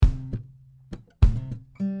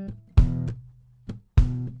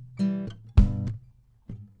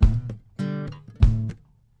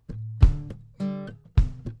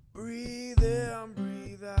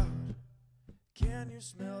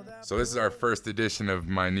So this is our first edition of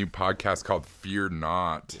my new podcast called Fear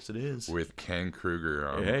Not. Yes, it is. With Ken Kruger.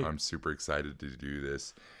 I'm super excited to do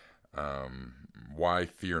this. Why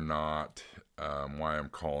Fear Not? Why I'm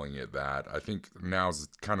calling it that. I think now's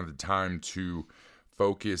kind of the time to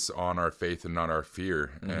focus on our faith and not our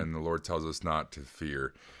fear. Mm-hmm. And the Lord tells us not to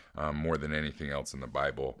fear more than anything else in the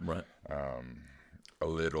Bible. Right. A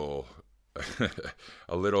little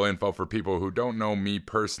info for people who don't know me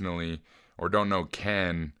personally or don't know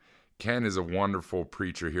Ken. Ken is a wonderful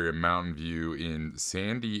preacher here at Mountain View in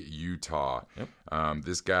Sandy, Utah. Yep.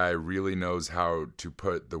 This guy really knows how to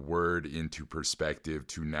put the word into perspective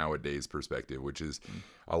to nowadays perspective, which is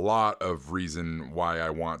a lot of reason why I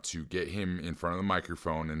want to get him in front of the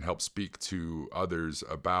microphone and help speak to others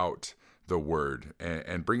about the word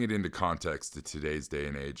and bring it into context to today's day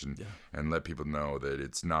and age, and let people know that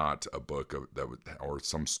it's not a book or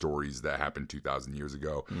some stories that happened 2,000 years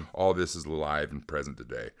ago. All this is live and present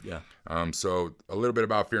today. Yeah. So a little bit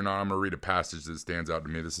about Fear Not. I'm going to read a passage that stands out to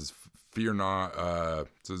me. This is Fear Not.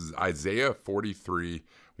 This is Isaiah 43,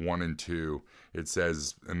 1 and 2. It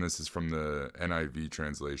says, and this is from the NIV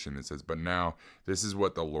translation, it says, "But now this is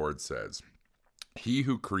what the Lord says. He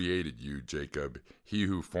who created you, Jacob, he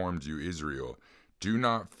who formed you, Israel, do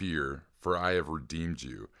not fear, for I have redeemed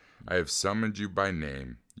you. I have summoned you by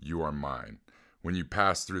name. You are mine. When you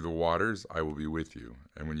pass through the waters, I will be with you.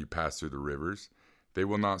 And when you pass through the rivers, they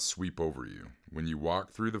will not sweep over you. When you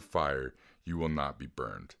walk through the fire, you will not be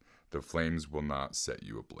burned. The flames will not set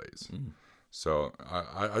you ablaze." So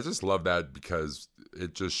I just love that because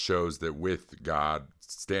it just shows that with God,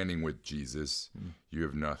 standing with Jesus, you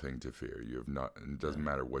have nothing to fear. You have not. It doesn't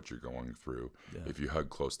matter what you're going through. Yeah. If you hug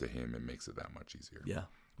close to Him, it makes it that much easier.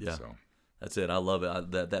 Yeah. So that's it. I love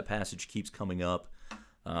it. That passage keeps coming up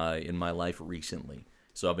in my life recently.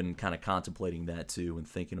 So I've been kind of contemplating that too and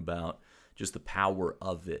thinking about just the power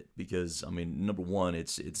of it. Because I mean, number one,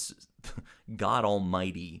 it's God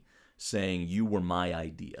Almighty saying, "You were my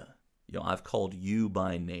idea. You know, I've called you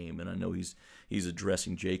by name," and I know he's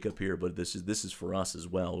addressing Jacob here, but this is for us as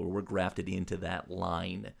well. We're grafted into that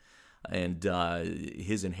line, and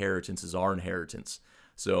his inheritance is our inheritance.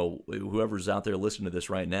 So whoever's out there listening to this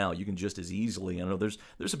right now, you can just as easily, I know there's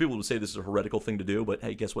some people who say this is a heretical thing to do, but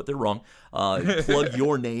hey, guess what? They're wrong. Plug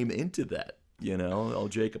your name into that. You know, oh,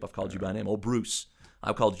 Jacob, I've called you by name. Oh, Bruce,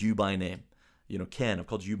 I've called you by name. You know, Ken, I've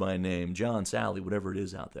called you by name. John, Sally, whatever it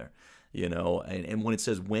is out there. You know, and when it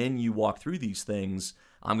says, when you walk through these things,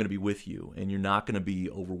 I'm going to be with you, and you're not going to be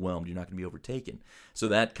overwhelmed. You're not going to be overtaken. So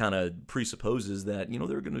that kind of presupposes that, you know,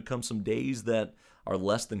 there are going to come some days that are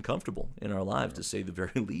less than comfortable in our lives, to say the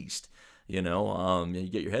very least. You know, you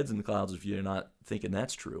get your heads in the clouds if you're not thinking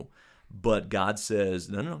that's true. But God says,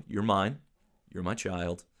 no, you're mine. You're my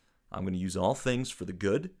child. I'm going to use all things for the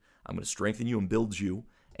good. I'm going to strengthen you and build you,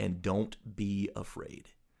 and don't be afraid.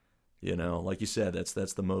 You know, like you said, that's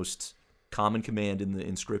the most common command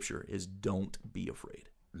in Scripture is don't be afraid.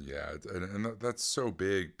 Yeah, and that's so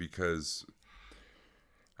big because,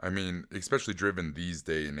 I mean, especially driven these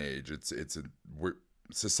day and age,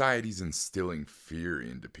 society's instilling fear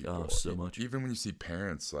into people. Oh, so much. Even when you see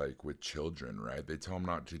parents like with children, right? They tell them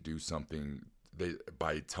not to do something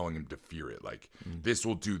by telling them to fear it, like this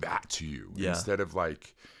will do that to you, instead of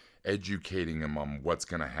like educating them on what's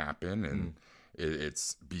going to happen and.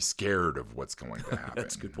 It's be scared of what's going to happen.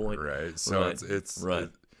 That's a good point. Right? So it's right.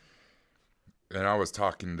 And I was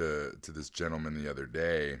talking to this gentleman the other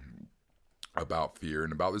day about fear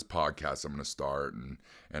and about this podcast I'm going to start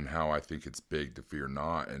and how I think it's big to fear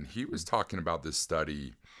not. And he was talking about this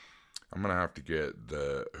study. I'm going to have to get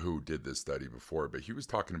who did this study before, but he was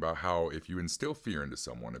talking about how if you instill fear into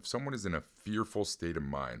someone, if someone is in a fearful state of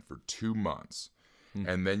mind for 2 months,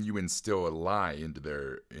 and then you instill a lie into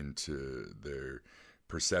their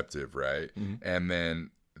perceptive, right? And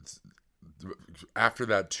then after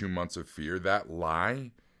that 2 months of fear, that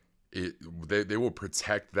lie, they will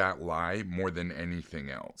protect that lie more than anything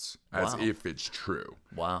else, as if it's true.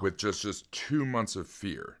 Wow. With just 2 months of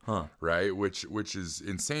fear, right? Which is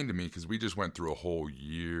insane to me because we just went through a whole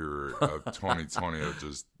year of 2020 of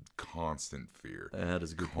just constant fear. That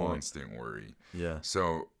is a good point. Constant worry. Yeah.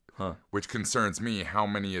 So. Which concerns me how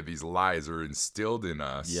many of these lies are instilled in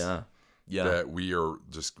us that we are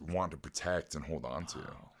just want to protect and hold on to.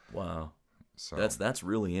 Wow. So that's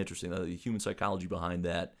really interesting. The human psychology behind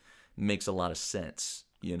that makes a lot of sense.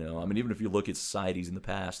 You know, I mean, even if you look at societies in the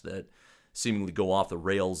past that seemingly go off the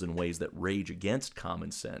rails in ways that rage against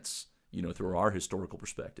common sense, you know, through our historical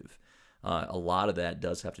perspective, a lot of that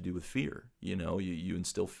does have to do with fear. You know, you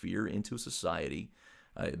instill fear into a society,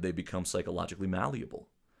 they become psychologically malleable.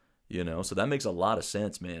 So that makes a lot of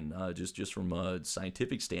sense, man. Just from a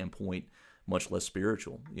scientific standpoint, much less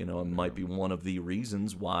spiritual. It might be one of the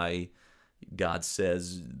reasons why God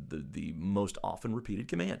says the most often repeated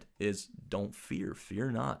command is don't fear.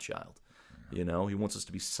 Fear not, child. He wants us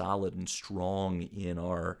to be solid and strong in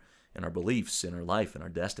our beliefs, in our life, in our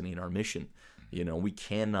destiny, in our mission. We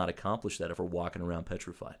cannot accomplish that if we're walking around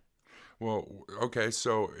petrified. Well, okay,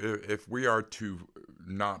 so if we are to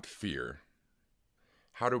not fear,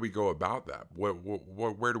 how do we go about that?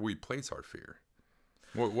 Where do we place our fear?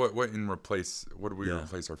 What do we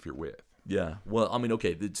replace our fear with? Yeah. Well, I mean,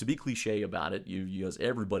 okay, to be cliche about it,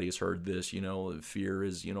 everybody has heard this, fear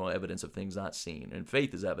is, evidence of things not seen, and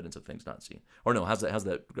faith is evidence of things not seen. Or no, how's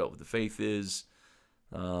that go? The faith is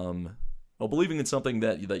believing in something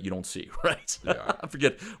that you don't see, right? Yeah. I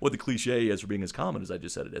forget what the cliche is for being as common as I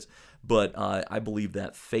just said it is. But I believe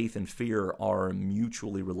that faith and fear are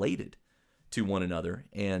mutually related to one another,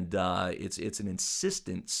 and it's an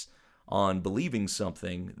insistence on believing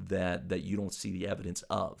something that you don't see the evidence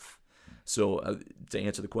of. So to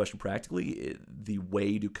answer the question practically, the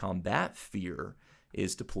way to combat fear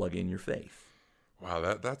is to plug in your faith.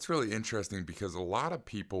 Wow, that's really interesting, because a lot of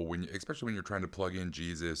people, especially when you're trying to plug in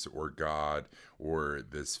Jesus or God or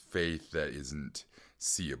this faith that isn't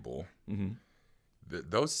seeable,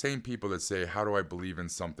 those same people that say, how do I believe in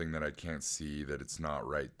something that I can't see, that it's not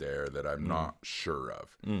right there, that I'm not sure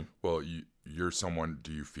of? Well, you're someone,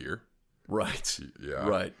 do you fear? Right. Yeah.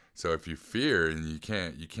 Right. So if you fear and you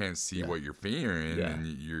can't see what you're fearing, and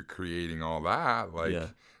you're creating all that,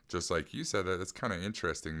 just like you said, that's kind of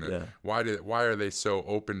interesting. That why are they so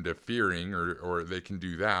open to fearing, or they can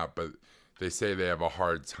do that, but they say they have a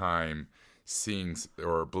hard time seeing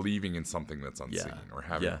or believing in something that's unseen, or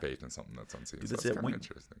having faith in something that's unseen. So that's kind of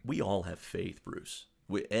interesting. We all have faith, Bruce.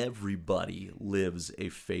 Everybody lives a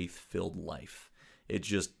faith-filled life. It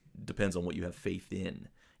just depends on what you have faith in.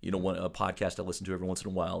 A podcast I listen to every once in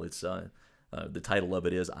a while, it's the title of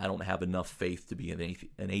it is "I Don't Have Enough Faith to Be an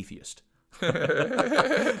Atheist."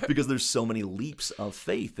 Because there's so many leaps of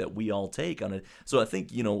faith that we all take on it. So I think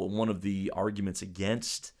one of the arguments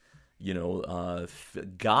against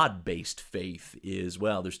God-based faith is,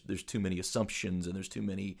 well, there's too many assumptions, and there's too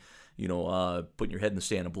many putting your head in the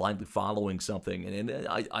sand and blindly following something. And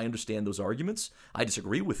I understand those arguments. I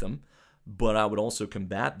disagree with them. But I would also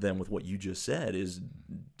combat them with what you just said is,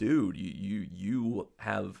 dude, you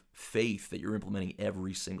have faith that you're implementing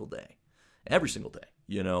every single day,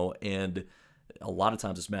 and a lot of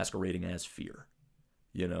times it's masquerading as fear,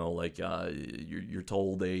 you're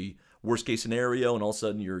told a worst case scenario, and all of a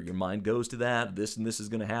sudden your mind goes to that, this and this is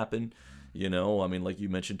going to happen, like you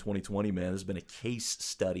mentioned 2020, man, there's been a case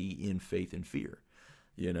study in faith and fear.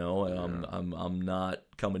 I'm not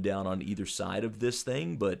coming down on either side of this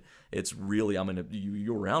thing, but it's really,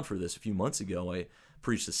 you were around for this a few months ago. I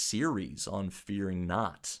preached a series on fearing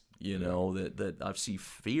not, that I see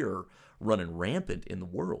fear running rampant in the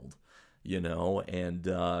world, and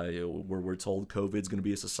we're told COVID's going to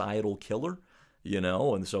be a societal killer,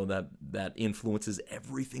 and so that influences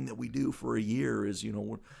everything that we do for a year is,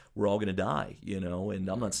 we're all going to die, and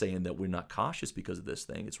I'm not saying that we're not cautious because of this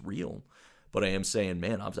thing. It's real. But I am saying,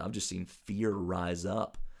 man, I've just seen fear rise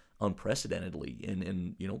up unprecedentedly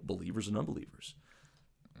in believers and unbelievers.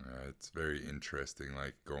 It's very interesting,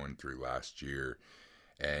 like going through last year,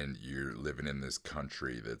 and you're living in this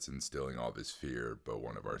country that's instilling all this fear, but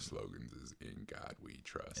one of our slogans is "In God We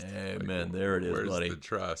Trust." Amen. There it is, where's buddy. Where's the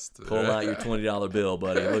trust? Pull out your $20 bill,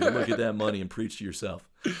 buddy. Look at that money and preach to yourself.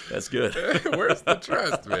 That's good. Where's the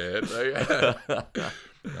trust, man?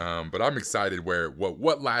 But I'm excited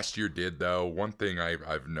what last year did, though. One thing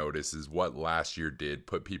I've noticed is what last year did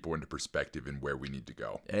put people into perspective in where we need to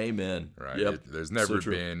go. Amen. Right? Yep. There's never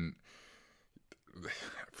been,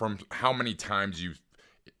 from how many times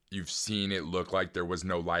you've seen it look like there was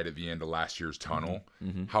no light at the end of last year's tunnel.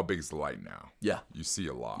 Mm-hmm. How big is the light now? Yeah. You see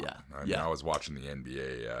a lot. Yeah. I was watching the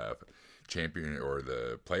NBA champion or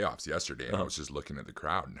the playoffs yesterday, and I was just looking at the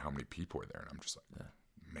crowd and how many people were there, and I'm just like,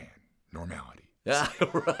 man, normality. Yeah,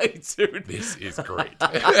 right, dude. This is great.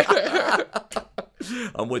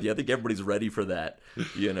 I'm with you. I think everybody's ready for that.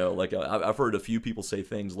 I've heard a few people say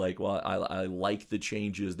things like, well, I like the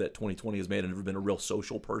changes that 2020 has made. I've never been a real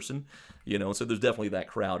social person, so there's definitely that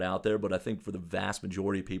crowd out there. But I think for the vast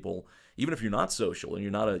majority of people, even if you're not social and you're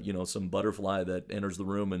not some butterfly that enters the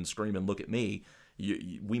room and screaming, look at me,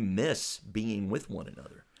 we miss being with one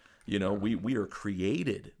another. We are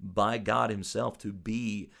created by God himself to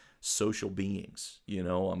be social beings.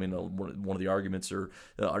 One of the arguments are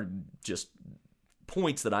just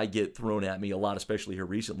points that I get thrown at me a lot, especially here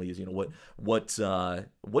recently, is what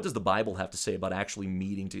does the Bible have to say about actually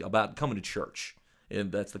about coming to church? And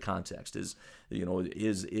that's the context. Is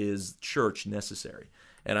church necessary?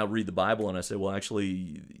 And I read the Bible and I say, well,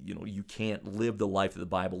 actually, you can't live the life that the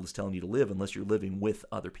Bible is telling you to live unless you're living with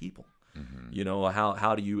other people.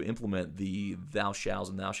 How do you implement the thou shalls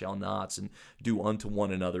and thou shalt nots and do unto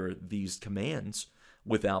one another these commands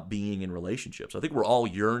without being in relationships? I think we're all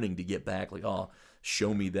yearning to get back, like, oh,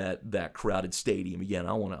 show me that crowded stadium again.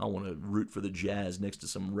 I want to root for the Jazz next to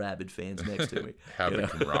some rabid fans next to me. Have the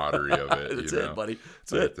camaraderie of it. That's it, buddy.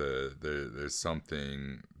 That's it. There's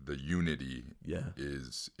something. The unity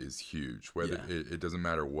is huge. Whether it doesn't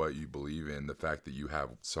matter what you believe in, the fact that you have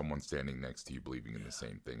someone standing next to you believing in the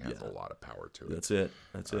same thing has a lot of power to it.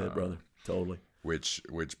 That's it, brother. Totally. Which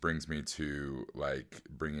brings me to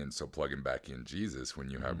plugging back in Jesus. When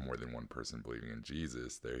you have more than one person believing in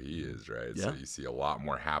Jesus, there he is, right? So you see a lot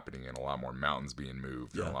more happening and a lot more mountains being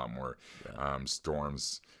moved and a lot more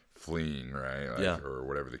storms fleeing, right? Or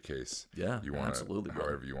whatever the case. Yeah, you want absolutely,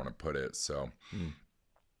 however you want to put it. So,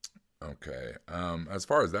 okay. As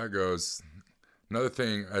far as that goes, another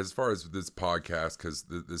thing, as far as this podcast, because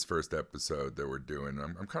this first episode that we're doing,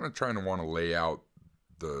 I'm kind of trying to want to lay out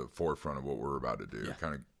the forefront of what we're about to do,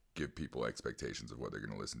 kind of give people expectations of what they're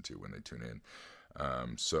going to listen to when they tune in.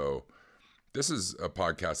 So this is a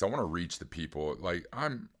podcast. I want to reach the people. Like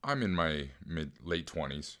I'm in my late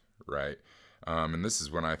 20s, right? And this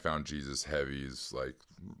is when I found Jesus heavy. Is like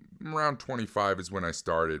around 25 is when I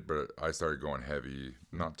started, but I started going heavy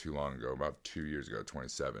not too long ago, about 2 years ago,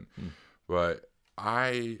 27. But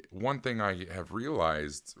one thing I have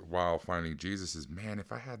realized while finding Jesus is, man,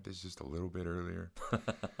 if I had this just a little bit earlier,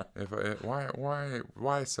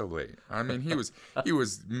 why so late? I mean, he was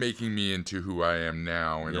making me into who I am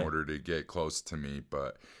now in order to get close to me.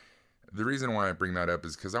 But the reason why I bring that up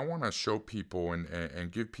is because I want to show people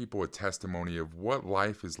and give people a testimony of what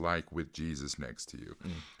life is like with Jesus next to you.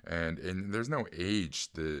 And there's no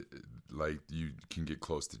age that like you can get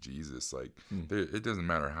close to Jesus. Like it doesn't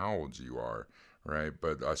matter how old you are. Right,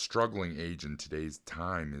 but a struggling age in today's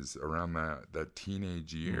time is around that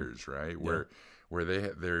teenage years, right? Where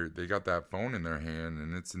they got that phone in their hand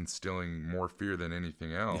and it's instilling more fear than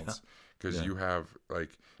anything else. Because you have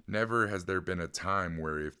never has there been a time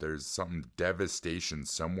where if there's some devastation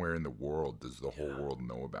somewhere in the world, does the whole world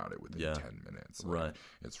know about it within 10 minutes? Right,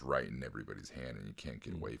 it's right in everybody's hand and you can't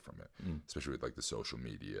get away from it. Especially with the social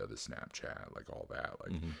media, the Snapchat, all that.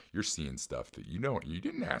 You're seeing stuff that you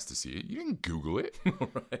didn't ask to see it. You didn't Google it.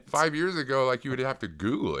 Right. 5 years ago, you would have to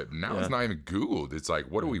Google it. Now it's not even Googled. It's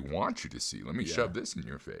what do we want you to see? Let me shove this in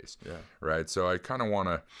your face. Right. So I kind of want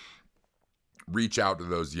to reach out to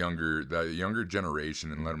that younger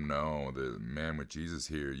generation and let them know that, man, with Jesus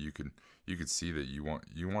here, you can see that you want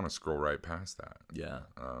to scroll right past that.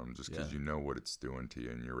 Just because you know what it's doing to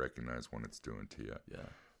you and you recognize when it's doing to you.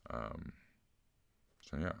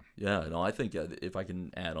 I think if I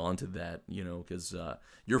can add on to that, because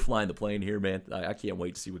you're flying the plane here, man. I can't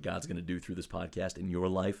wait to see what God's going to do through this podcast in your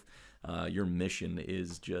life. Your mission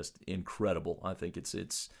is just incredible. I think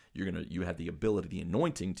you have the ability, the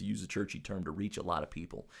anointing, to use a churchy term, to reach a lot of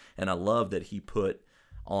people. And I love that he put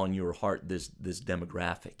on your heart this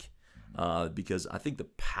demographic, because I think the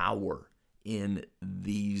power in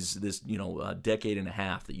this decade and a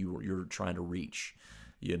half that you're trying to reach,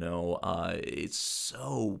 it's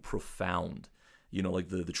so profound.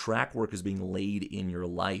 The track work is being laid in your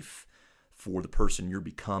life for the person you're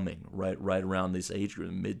becoming, right around this age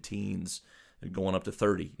group, mid-teens, going up to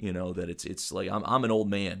 30. That it's like I'm an old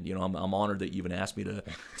man. I'm honored that you even asked me to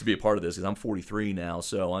be a part of this, because I'm 43 now.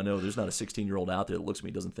 So I know there's not a 16-year-old out there that looks at me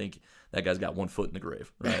and doesn't think that guy's got one foot in the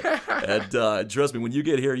grave, right? And trust me, when you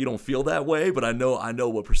get here, you don't feel that way, but I know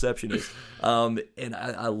what perception is. And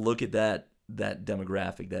I look at that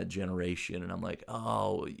demographic, that generation, and I'm like,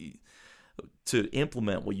 to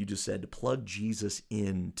implement what you just said, to plug Jesus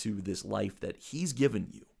into this life that he's given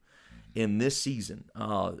you in this season,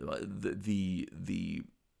 the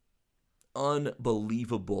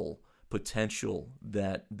unbelievable potential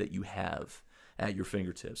that you have at your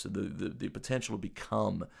fingertips, the potential to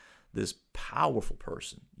become this powerful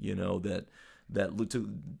person, to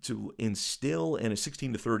instill in a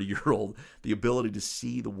 16 to 30 year old the ability to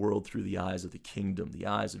see the world through the eyes of the kingdom, the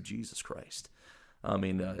eyes of Jesus Christ. I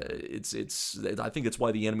mean, I think that's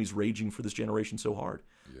why the enemy's raging for this generation so hard.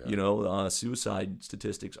 Suicide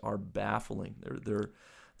statistics are baffling.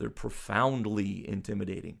 They're profoundly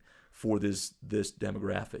intimidating for this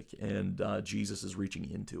demographic, and Jesus is reaching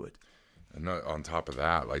into it. And on top of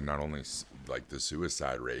that, not only the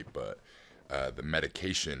suicide rate, but the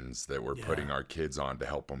medications that we're putting our kids on to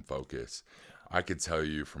help them focus. I could tell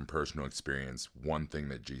you from personal experience, one thing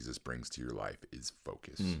that Jesus brings to your life is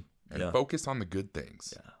focus. And focus on the good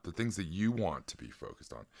things, the things that you want to be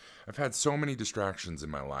focused on. I've had so many distractions in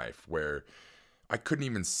my life where I couldn't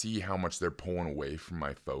even see how much they're pulling away from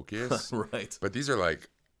my focus. Right. But these are like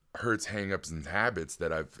hurts, hangups, and habits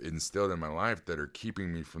that I've instilled in my life that are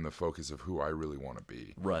keeping me from the focus of who I really want to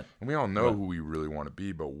be. Right. And we all know who we really want to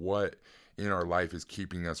be, but what in our life is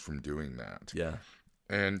keeping us from doing that? Yeah.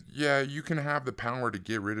 And you can have the power to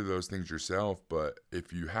get rid of those things yourself, but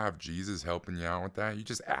if you have Jesus helping you out with that, you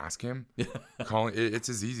just ask him. It's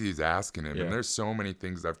as easy as asking him. And there's so many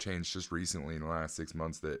things I've changed just recently in the last 6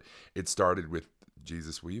 months that it started with,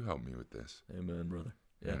 Jesus, will you help me with this? Amen, brother.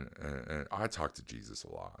 Yeah. And I talk to Jesus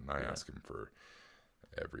a lot, and I ask him for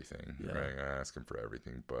everything. Right? I ask him for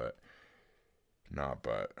everything, but not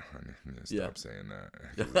but. I need to stop saying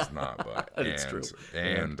that, 'cause it's not but. It's true.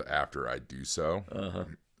 And after I do so,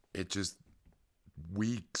 it just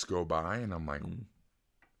weeks go by, and I'm like,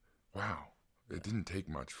 wow, it didn't take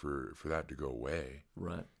much for that to go away.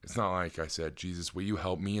 Right. It's not like I said, Jesus, will you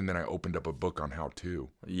help me? And then I opened up a book on how to.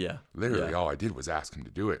 Yeah. Literally, all I did was ask him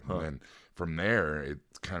to do it. And then from there, it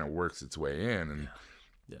kind of works its way in. And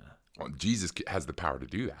well, Jesus has the power to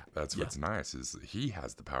do that. That's what's nice, is he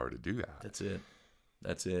has the power to do that.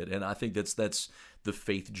 That's it. And I think that's the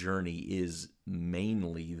faith journey is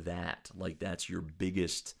mainly that. Like, that's your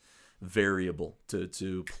biggest variable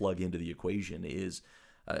to plug into the equation is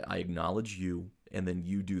I acknowledge you, and then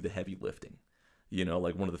you do the heavy lifting. You know,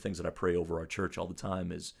 like one of the things that I pray over our church all the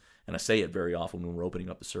time is, and I say it very often when we're opening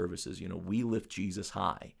up the services, you know, we lift Jesus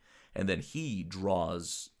high, and then he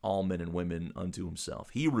draws all men and women unto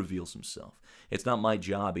himself. He reveals himself. It's not my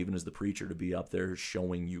job, even as the preacher, to be up there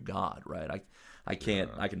showing you God, right? I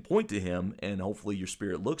can't. I can point to him, and hopefully your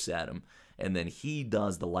spirit looks at him, and then he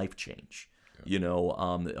does the life change. You know,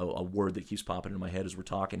 a word that keeps popping in my head as we're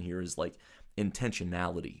talking here is like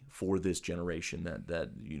intentionality for this generation that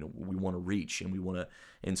you know we want to reach and we want to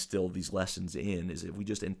instill these lessons in. Is if we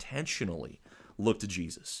just intentionally look to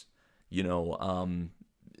Jesus. You know,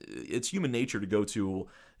 it's human nature to go to,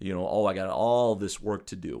 you know, oh, I got all this work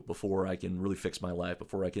to do before I can really fix my life,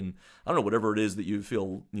 before I can, I don't know, whatever it is that you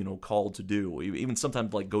feel, you know, called to do. Even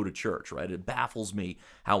sometimes like go to church, right? It baffles me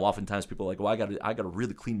how oftentimes people are like, well, I got to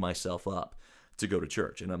really clean myself up to go to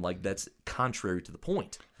church. And I'm like, that's contrary to the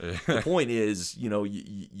point. The point is, you know,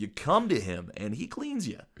 you come to him and he cleans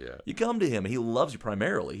you. Yeah. You come to him and he loves you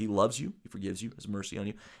primarily. He loves you. He forgives you, has mercy on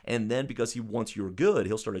you. And then because he wants your good,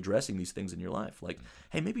 he'll start addressing these things in your life. Like,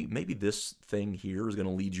 hey, maybe this thing here is going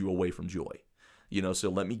to lead you away from joy. You know, so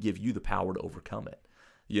let me give you the power to overcome it.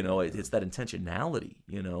 You know, it's that intentionality,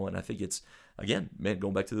 you know, and I think it's, again, man,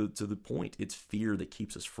 going back to the point, it's fear that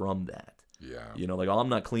keeps us from that. Yeah. You know, like, oh, I'm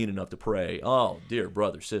not clean enough to pray. Oh, dear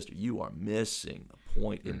brother, sister, you are missing the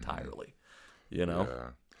point entirely. You know? Yeah.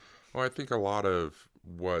 Well, I think a lot of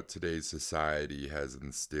what today's society has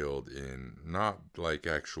instilled in, not like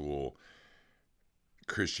actual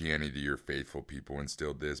Christianity or faithful people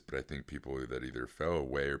instilled this, but I think people that either fell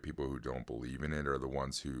away or people who don't believe in it are the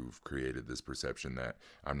ones who've created this perception that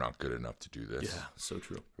I'm not good enough to do this. Yeah, so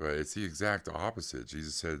true. But it's the exact opposite.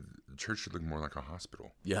 Jesus said the church should look more like a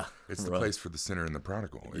hospital. Yeah. It's the place for the sinner and the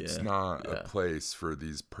prodigal. It's not a place for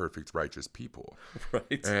these perfect, righteous people.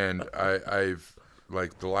 Right. And I've,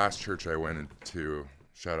 like, the last church I went into,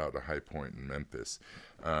 shout out to High Point in Memphis,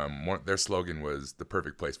 their slogan was the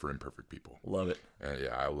perfect place for imperfect people. Love it. And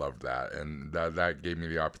yeah, I loved that. And that gave me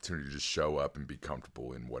the opportunity to just show up and be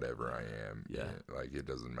comfortable in whatever I am. Yeah. Like, it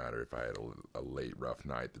doesn't matter if I had a late, rough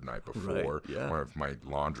night the night before, or if my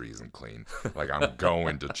laundry isn't clean. Like, I'm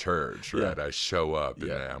going to church, right? I show up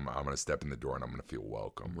and I'm going to step in the door and I'm going to feel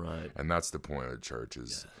welcome. Right. And that's the point of the church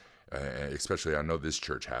is, especially I know this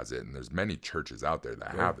church has it, and there's many churches out there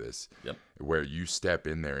that have this, where you step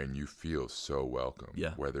in there and you feel so welcome.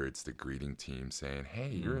 Yeah. Whether it's the greeting team saying,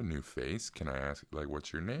 hey, you're a new face, can I ask, like,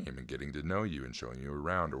 what's your name, and getting to know you and showing you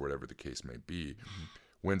around, or whatever the case may be.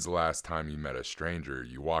 When's the last time you met a stranger,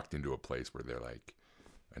 you walked into a place where they're like,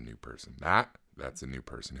 a new person, that's a new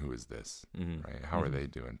person, who is this, right? How are they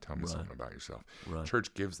doing? Tell me something about yourself.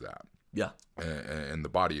 Church gives that. Yeah. And the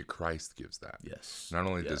body of Christ gives that. Yes. Not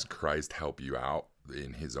only does Christ help you out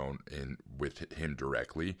in his own, with him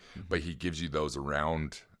directly, but he gives you those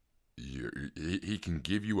around you. He can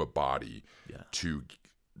give you a body to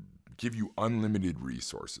give you unlimited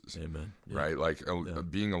resources. Amen. Yeah. Right? Like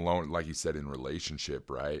being alone, like you said, in relationship,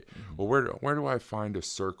 right? Well, where do I find a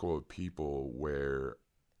circle of people where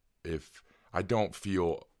if I don't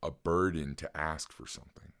feel a burden to ask for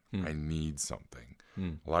something, I need something,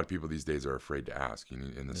 A lot of people these days are afraid to ask.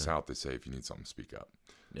 In the South, they say if you need something, speak up.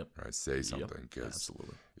 Yep. Right? Say something, because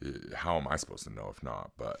Absolutely. how am I supposed to know if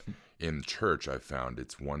not? But in church, I found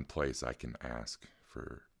it's one place I can ask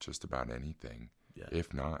for just about anything,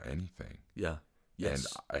 if not anything. Yeah. Yes.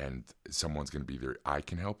 And someone's going to be there. I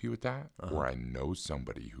can help you with that, or I know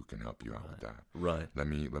somebody who can help you out with that. Right. Let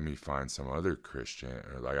me find some other Christian,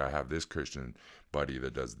 or like I have this Christian buddy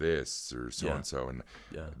that does this, or so and so, and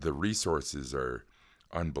the resources are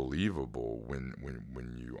unbelievable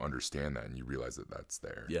when you understand that and you realize that that's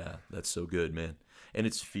there. Yeah, that's so good, man. And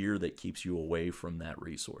it's fear that keeps you away from that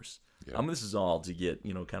resource. Yeah. I mean, this is all to get,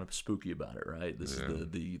 kind of spooky about it, right? This is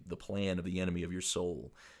the plan of the enemy of your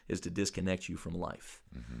soul is to disconnect you from life,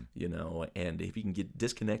 and if he can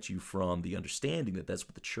disconnect you from the understanding that that's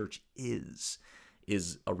what the church is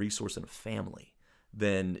a resource and a family,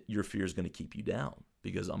 then your fear is going to keep you down,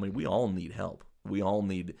 because, I mean, we all need help. We all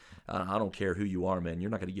need, I don't care who you are, man, you're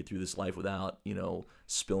not going to get through this life without,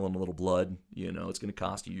 spilling a little blood. It's going to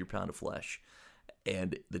cost you your pound of flesh.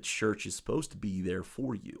 And the church is supposed to be there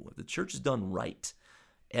for you. If the church is done right,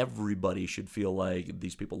 everybody should feel like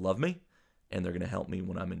these people love me and they're going to help me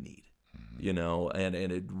when I'm in need. And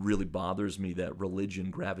it really bothers me that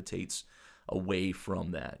religion gravitates away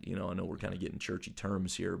from that. I know we're kind of getting churchy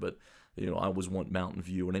terms here, but I always want Mountain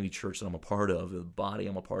View and any church that I'm a part of, the body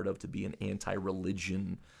I'm a part of, to be an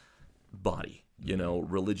anti-religion body.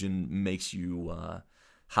 Religion makes you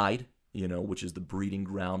hide, which is the breeding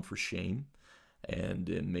ground for shame. And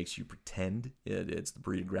it makes you pretend. It's the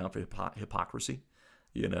breeding ground for hypocrisy,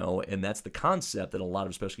 and that's the concept that a lot of,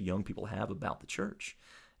 especially young people, have about the church,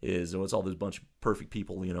 is it's all this bunch of perfect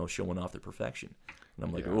people, showing off their perfection. And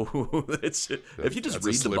I'm like, if you just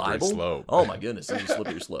read the Bible, slope. Oh my goodness, it's a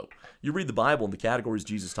slippery slope. You read the Bible and the categories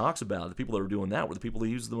Jesus talks about, the people that were doing that were the people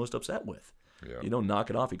he was the most upset with. Yeah. Knock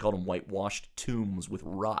it off. He called them whitewashed tombs with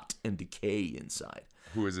rot and decay inside.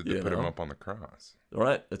 Who is it that put him up on the cross? All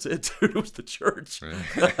right, that's it, dude. It was the church.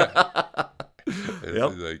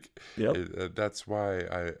 That's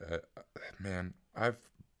why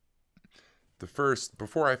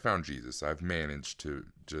before I found Jesus, I've managed to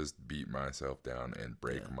just beat myself down and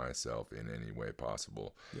break myself in any way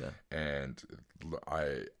possible. Yeah. And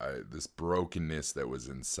I this brokenness that was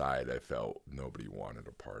inside, I felt nobody wanted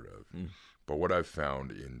a part of. But what I've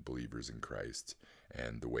found in believers in Christ,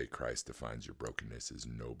 and the way Christ defines your brokenness, is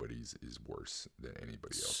nobody's is worse than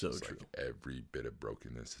anybody else. So true. Like every bit of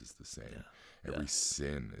brokenness is the same. Yeah. Every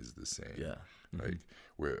sin is the same. Yeah. Like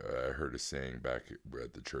I heard a saying back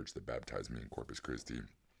at the church that baptized me in Corpus Christi.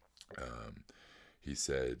 He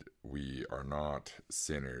said, "We are not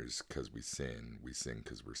sinners because we sin. We sin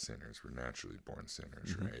because we're sinners. We're naturally born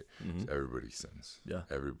sinners, right? So everybody sins. Yeah.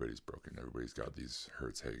 Everybody's broken. Everybody's got these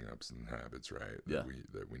hurts, hang-ups, and habits, right? That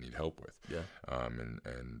we need help with. Yeah.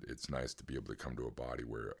 And it's nice to be able to come to a body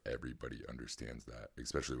where everybody understands that,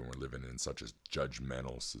 especially when we're living in such a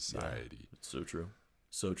judgmental society. Yeah. It's so true.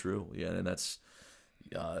 So true. Yeah, and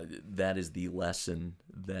that is the lesson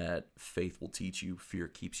that faith will teach you. Fear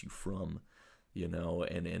keeps you from.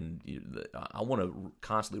 And I want to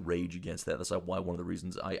constantly rage against that. That's why one of the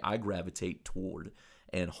reasons I gravitate toward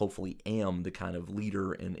and hopefully am the kind of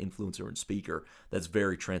leader and influencer and speaker that's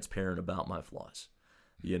very transparent about my flaws,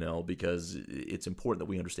 because it's important that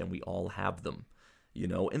we understand we all have them,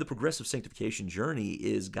 and the progressive sanctification journey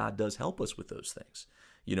is God does help us with those things,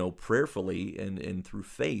 prayerfully and through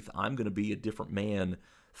faith. I'm going to be a different man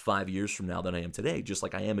 5 years from now than I am today, just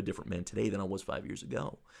like I am a different man today than I was 5 years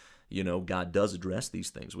ago. God does address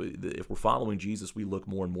these things. If we're following Jesus, we look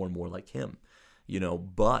more and more and more like him,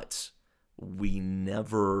 but we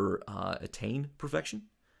never attain perfection,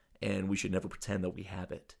 and we should never pretend that we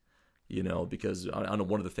have it, because I know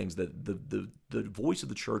one of the things that the voice of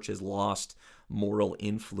the church has lost moral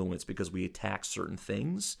influence because we attack certain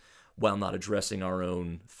things while not addressing our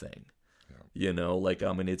own thing. Yeah.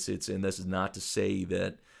 It's and this is not to say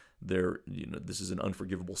that this is an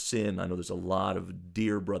unforgivable sin. I know there's a lot of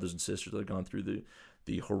dear brothers and sisters that have gone through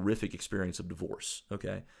the horrific experience of divorce.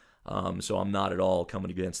 Okay, so I'm not at all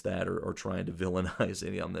coming against that or trying to villainize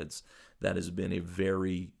any of them. That has been a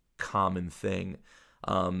very common thing.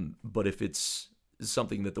 But if it's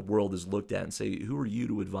something that the world has looked at and say, who are you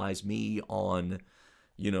to advise me on,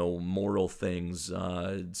 moral things,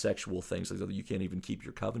 sexual things, like that, you can't even keep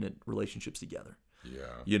your covenant relationships together.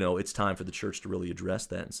 Yeah. It's time for the church to really address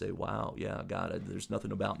that and say, wow, yeah, God, there's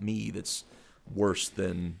nothing about me that's worse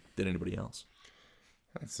than anybody else.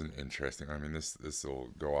 That's an interesting, this will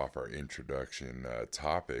go off our introduction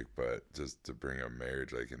topic, but just to bring up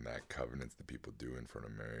marriage, like in that covenants that people do in front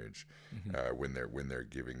of marriage, when they're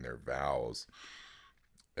giving their vows,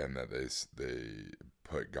 and that they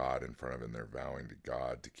put God in front of it, and they're vowing to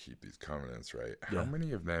God to keep these covenants, right? Yeah. How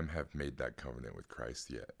many of them have made that covenant with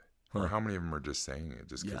Christ yet? Or how many of them are just saying it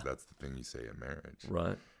just because that's the thing you say in marriage?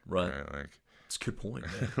 Right. Like, it's a good point,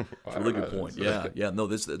 man. It's a really good point. Yeah. No,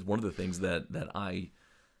 this is one of the things that I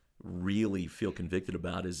really feel convicted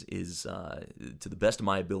about is to the best of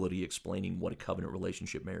my ability explaining what a covenant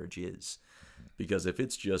relationship marriage is. Because if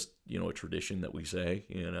it's just, a tradition that we say,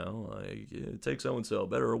 take so-and-so,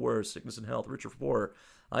 better or worse, sickness and health, rich or poor,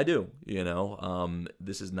 I do,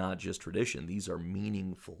 this is not just tradition. These are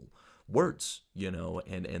meaningful words,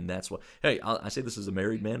 and that's what, hey, I say this as a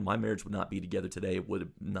married man, my marriage would not be together today, it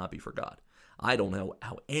would not be for God. I don't know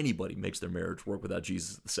how anybody makes their marriage work without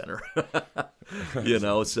Jesus at the center.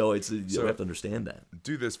 So you have to understand that.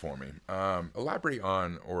 Do this for me. Elaborate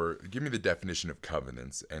on, or give me the definition of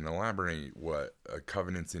covenants, and elaborate what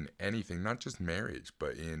covenants in anything, not just marriage,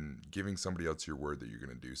 but in giving somebody else your word that you're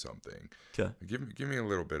going to do something. Okay. Give me a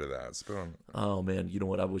little bit of that. Spit on. Oh man, you know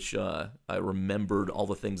what? I wish I remembered all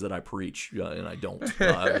the things that I preach, and I don't.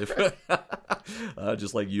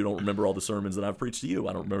 Just like you don't remember all the sermons that I've preached to you,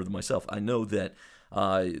 I don't remember them myself. I know that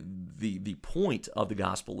the point of the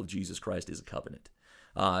gospel of Jesus Christ is a covenant.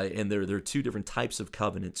 And there are two different types of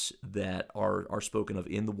covenants that are spoken of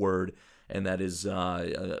in the Word, and that is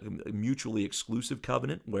a mutually exclusive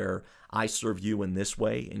covenant where I serve you in this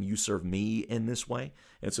way and you serve me in this way,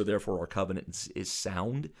 and so therefore our covenant is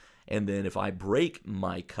sound. And then if I break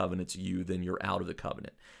my covenant to you, then you're out of the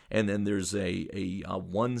covenant. And then there's a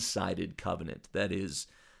one-sided covenant that is,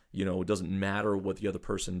 it doesn't matter what the other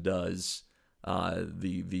person does.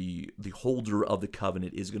 The holder of the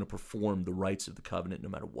covenant is going to perform the rights of the covenant no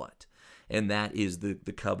matter what. And that is the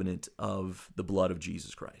covenant of the blood of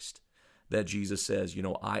Jesus Christ. That Jesus says,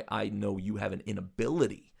 I know you have an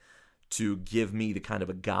inability to give me the kind of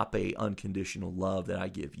agape, unconditional love that I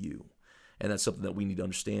give you. And that's something that we need to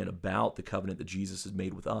understand about the covenant that Jesus has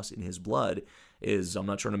made with us in his blood is, I'm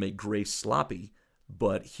not trying to make grace sloppy,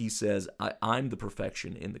 but he says, I'm the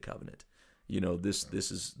perfection in the covenant. This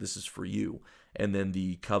is for you. And then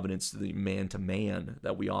the covenants, the man to man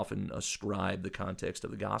that we often ascribe the context of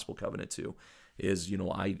the gospel covenant to is,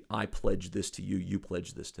 I pledge this to you, you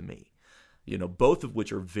pledge this to me. Both of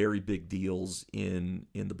which are very big deals in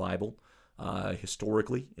the Bible,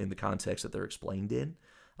 historically, in the context that they're explained in,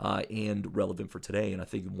 and relevant for today. And I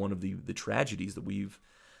think one of the tragedies that we've,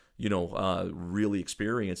 really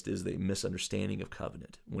experienced is the misunderstanding of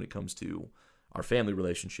covenant when it comes to our family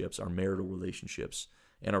relationships, our marital relationships,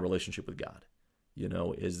 and our relationship with God.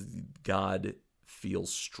 Is God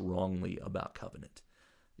feels strongly about covenant,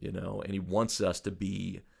 and he wants us to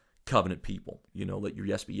be covenant people. Let your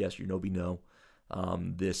yes be yes, your no be no.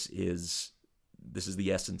 This is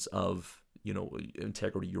the essence of,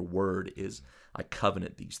 integrity. Your word is, I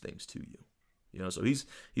covenant these things to you. So he's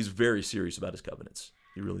very serious about his covenants.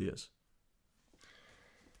 He really is.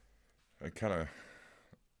 I kind of,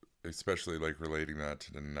 especially like relating that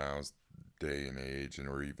to the now's day and age, and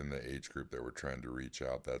or even the age group that we're trying to reach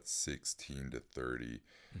out, that's 16 to 30.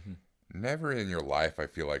 Mm-hmm. Never in your life, I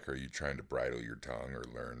feel like, are you trying to bridle your tongue or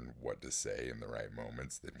learn what to say in the right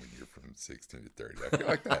moments than when you're from 16 to 30. I feel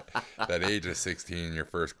like that age of 16, your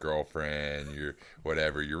first girlfriend, your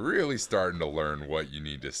whatever, you're really starting to learn what you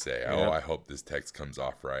need to say. Yeah. Oh, I hope this text comes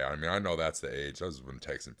off right. I mean, I know that's the age. That was when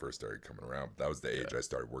texting first started coming around. But that was the age I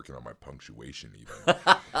started working on my punctuation even.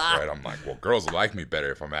 Right? I'm like, well, girls will like me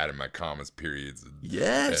better if I'm adding my commas, periods, and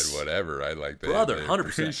whatever. I like that. Brother, they 100%.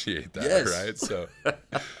 appreciate that, yes. Right? So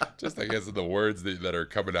just I guess the words that are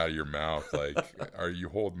coming out of your mouth, like, are you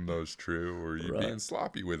holding those true, or are you being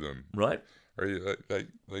sloppy with them? Right. Are you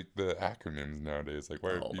like the acronyms nowadays? Like,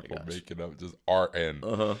 why are people making up just RN?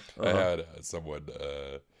 I had someone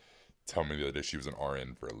tell me the other day she was an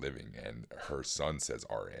RN for a living, and her son says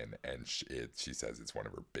RN, and she says it's one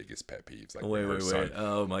of her biggest pet peeves. Like, wait.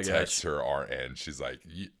 Oh my gosh. Texts her RN. She's like,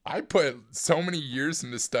 I put so many years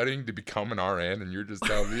into studying to become an RN, and you're just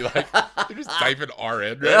telling me, like, you're just typing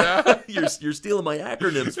RN right now. you're stealing my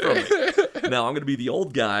acronyms from me. Now I'm going to be the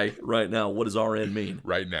old guy right now. What does RN mean?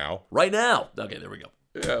 Right now. Right now. Okay, there we go.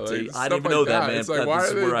 Yeah, like, see, I didn't even know that, man. It's like, why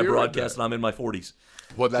this are is they where I doing broadcast, that? and I'm in my 40s.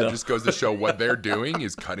 Well, that just goes to show what they're doing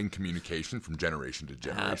is cutting communication from generation to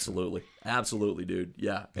generation. Absolutely, dude.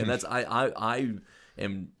 Yeah, and that's I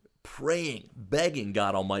am praying, begging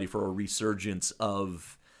God Almighty for a resurgence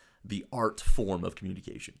of the art form of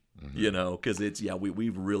communication. Mm-hmm. Because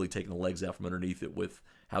we've really taken the legs out from underneath it with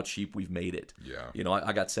how cheap we've made it. Yeah.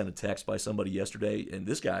 I got sent a text by somebody yesterday, and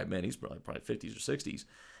this guy, man, he's probably 50s or 60s.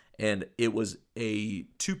 And it was a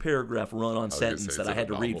 2-paragraph run-on was gonna sentence say, that it's I in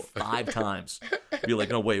had a to read novel. 5 times. Be like,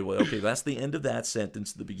 no, wait, okay, that's the end of that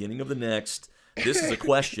sentence, the beginning of the next. This is a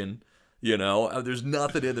question, there's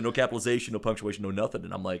nothing in there, no capitalization, no punctuation, no nothing.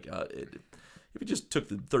 And I'm like, if it just took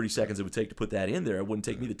the 30 seconds it would take to put that in there, it wouldn't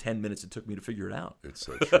take me the 10 minutes it took me to figure it out. It's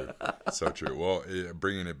so true. So true. Well,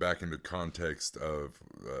 bringing it back into context of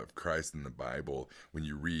Christ in the Bible, when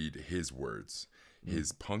you read his words,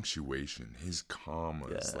 his punctuation, his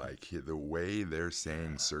commas, the way they're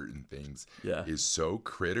saying certain things is so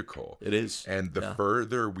critical. It is. And the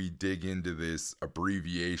further we dig into this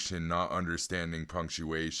abbreviation, not understanding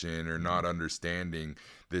punctuation or not understanding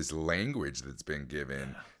this language that's been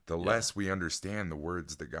given, the less we understand the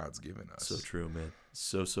words that God's given us. So true, man.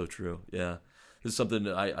 So true. Yeah. This is something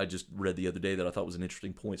I just read the other day that I thought was an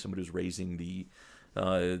interesting point. Somebody was raising the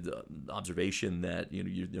observation that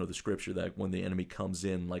the scripture that when the enemy comes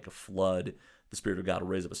in like a flood, the Spirit of God will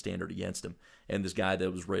raise up a standard against him. And this guy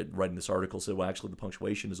that was writing this article said, well, actually the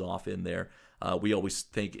punctuation is off in there. We always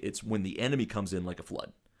think it's when the enemy comes in like a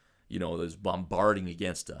flood. There's bombarding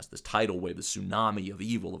against us, this tidal wave, this tsunami of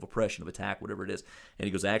evil, of oppression, of attack, whatever it is. And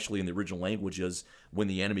he goes, actually, in the original language is when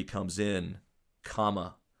the enemy comes in,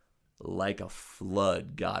 comma, like a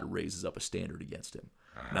flood, God raises up a standard against him.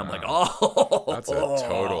 And I'm like, that's a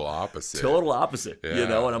total opposite. Total opposite,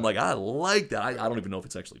 And I'm like, I like that. I don't even know if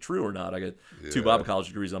it's actually true or not. I got 2 Bible college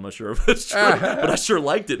degrees. I'm not sure if it's true, but I sure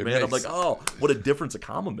liked it, man. I'm like, what a difference a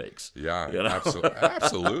comma makes. Yeah,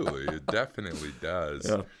 absolutely. It definitely does.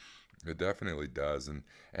 Yeah. It definitely does. And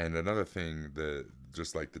another thing that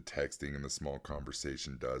just like the texting and the small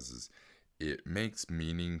conversation does is it makes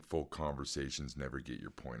meaningful conversations never get your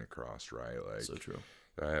point across, right? Like, so true.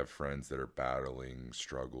 I have friends that are battling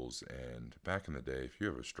struggles, and back in the day, if you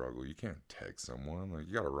have a struggle, you can't text someone. Like,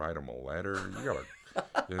 you got to write them a letter. You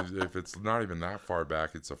got to, if it's not even that far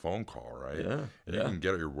back, it's a phone call, right? Yeah. And you can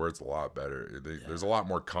get your words a lot better. There's a lot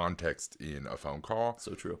more context in a phone call,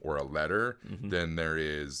 so true, or a letter than there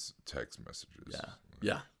is text messages.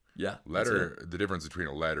 Yeah. Letter. The difference between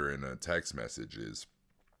a letter and a text message is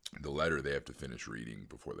the letter they have to finish reading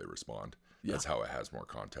before they respond. Yeah. That's how it has more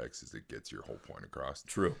context, is it gets your whole point across.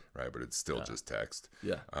 True. Right, but it's still just text.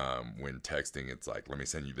 Yeah. When texting, it's like, let me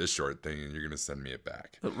send you this short thing, and you're gonna send me it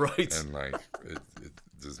back. Right. And like, it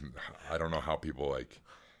just, I don't know how people like.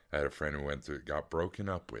 I had a friend who got broken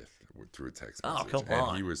up with through a text message. Oh, come on.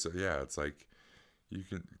 And he was, it's like, you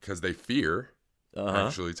can, because they fear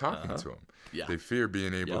actually talking to them. Yeah. They fear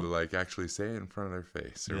being able to like actually say it in front of their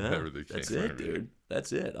face or whatever the case. That's it, dude.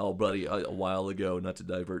 That's it. Oh, buddy, a while ago, not to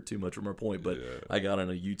divert too much from our point, but I got on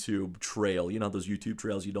a YouTube trail. You know those YouTube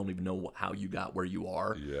trails, you don't even know how you got where you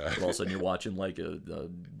are. Yeah. But all of a sudden you're watching like a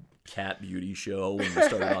cat beauty show and you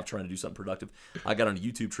started off trying to do something productive. I got on a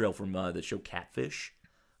YouTube trail from the show Catfish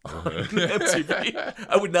on MTV.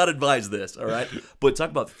 I would not advise this, all right? But talk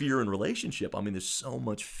about fear in relationship. I mean, there's so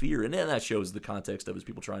much fear. And then that shows the context of is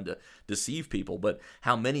people trying to deceive people. But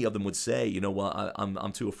how many of them would say, you know what,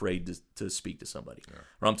 I'm too afraid to speak to somebody. Yeah.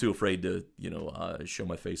 Or I'm too afraid to, show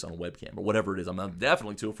my face on a webcam or whatever it is. I'm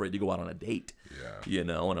definitely too afraid to go out on a date. Yeah. And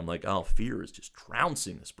I'm like, fear is just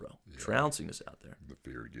trouncing us, bro. Yeah. Trouncing us out there. The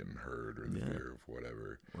fear of getting hurt or the fear of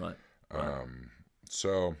whatever. Right.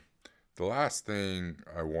 So the last thing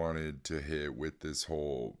I wanted to hit with this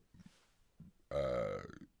whole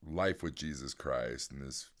life with Jesus Christ and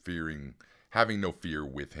this having no fear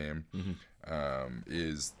with him,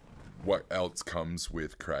 is what else comes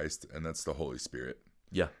with Christ, and that's the Holy Spirit.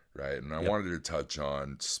 Yeah. Right. And I wanted to touch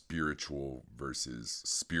on spiritual versus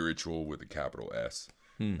spiritual with a capital S.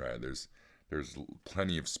 Right. There's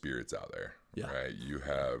plenty of spirits out there. Yeah. Right. You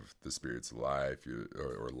have the spirits of life,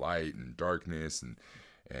 or light and darkness, and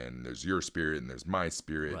there's your spirit and there's my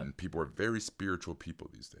spirit, and people are very spiritual people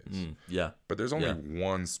these days. But there's only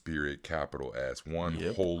one spirit, capital S, one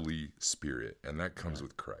Holy Spirit, and that comes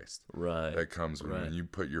with Christ. Right. That comes when you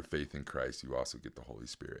put your faith in Christ, you also get the Holy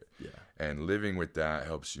Spirit. Yeah. And living with that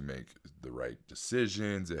helps you make the right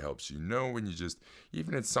decisions. It helps you know when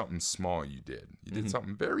even it's something small you did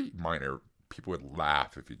something very minor. People would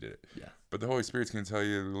laugh if you did it. Yeah. But the Holy Spirit's going to tell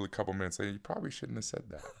you a couple minutes later, you probably shouldn't have said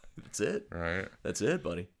that. That's it. Right? That's it,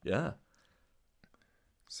 buddy. Yeah.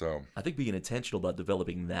 So I think being intentional about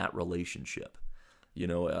developing that relationship.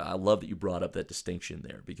 I love that you brought up that distinction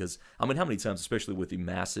there, because, I mean, how many times, especially with the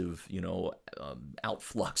massive,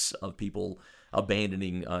 outflux of people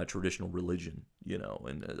abandoning traditional religion,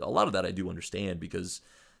 and a lot of that I do understand, because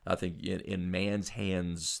I think in man's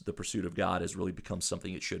hands, the pursuit of God has really become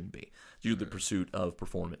something it shouldn't be. It's usually the pursuit of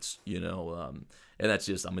performance, and that's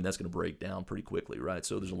just, that's going to break down pretty quickly, right?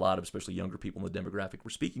 So there's a lot of, especially younger people in the demographic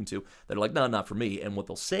we're speaking to, that are like, no, not for me. And what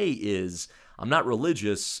they'll say is, I'm not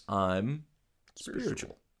religious, I'm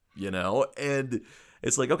spiritual, And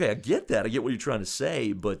it's like, okay, I get that. I get what you're trying to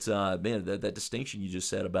say, but man, that distinction you just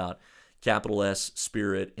said about capital S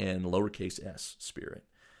spirit and lowercase s spirit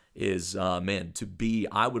is, to be,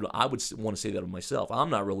 I would want to say that of myself.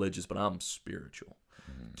 I'm not religious, but I'm spiritual.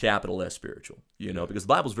 Capital S spiritual, because the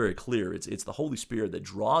Bible's very clear. It's the Holy Spirit that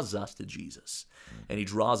draws us to Jesus, and he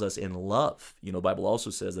draws us in love. The Bible also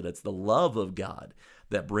says that it's the love of God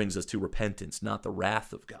that brings us to repentance, not the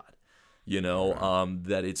wrath of God.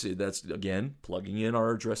 That's again plugging in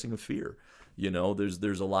our addressing of fear.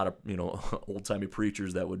 There's a lot of old-timey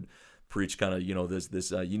preachers that would preach kind of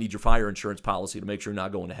this you need your fire insurance policy to make sure you're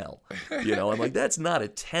not going to hell. I'm like, that's not a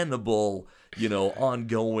tenable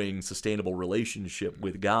ongoing sustainable relationship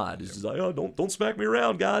with God. It's just like, oh, don't smack me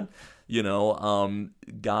around, God.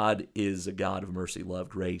 God is a God of mercy, love,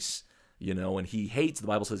 grace. And he hates. The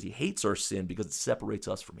Bible says he hates our sin because it separates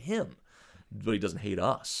us from him, but he doesn't hate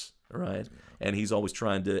us. Right? And he's always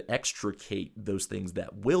trying to extricate those things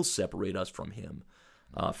that will separate us from him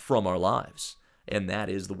from our lives. And that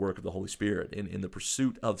is the work of the Holy Spirit. In the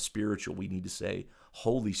pursuit of spiritual, we need to say,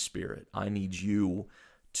 Holy Spirit, I need you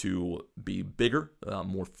to be bigger,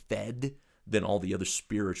 more fed than all the other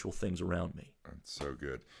spiritual things around me. That's so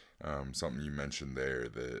good. Something you mentioned there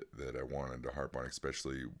that I wanted to harp on,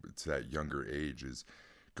 especially to that younger age, is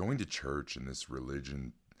going to church and this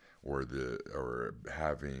religion or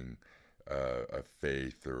having a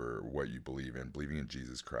faith or what you believe in, believing in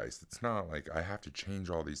Jesus Christ. It's not like I have to change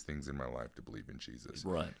all these things in my life to believe in Jesus.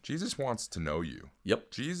 Right. Jesus wants to know you.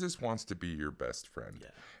 Yep. Jesus wants to be your best friend.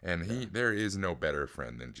 Yeah. And there is no better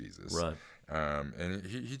friend than Jesus. Right. And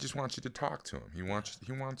he just wants you to talk to him. He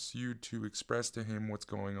wants you to express to him what's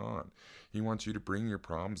going on. He wants you to bring your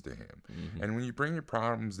problems to him. Mm-hmm. And when you bring your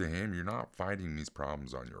problems to him, you're not fighting these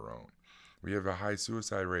problems on your own. We have a high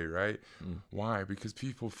suicide rate, right? Why? Because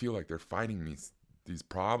people feel like they're fighting these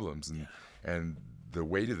problems and the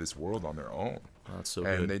weight of this world on their own. That's so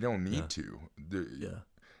and good. They don't need to.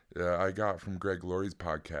 I got from Greg Laurie's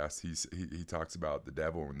podcast. He talks about the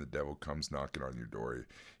devil. When the devil comes knocking on your door,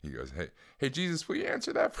 he goes, "Hey, Jesus, will you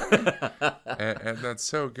answer that for me?" and that's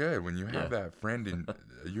so good. When you have that friend and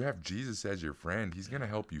you have Jesus as your friend, he's gonna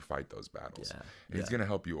help you fight those battles. And he's gonna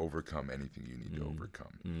help you overcome anything you need to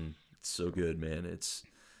overcome. It's so good, man.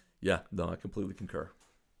 I completely concur.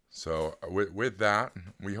 So with that,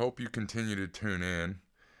 we hope you continue to tune in.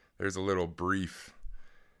 There's a little brief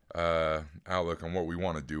outlook on what we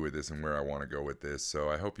want to do with this and where I want to go with this. So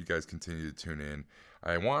I hope you guys continue to tune in.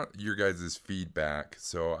 I want your guys' feedback.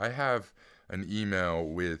 So I have an email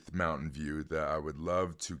with Mountain View that I would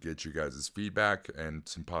love to get you guys' feedback and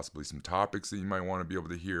possibly some topics that you might want to be able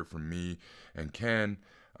to hear from me and Ken.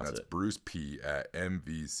 That's Bruce P at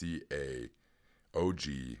mvcaog.org.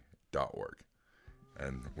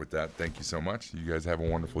 And with that, thank you so much. You guys have a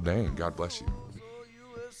wonderful day, and God bless you. So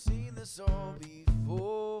you have seen this all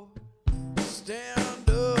before. Stand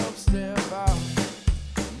up.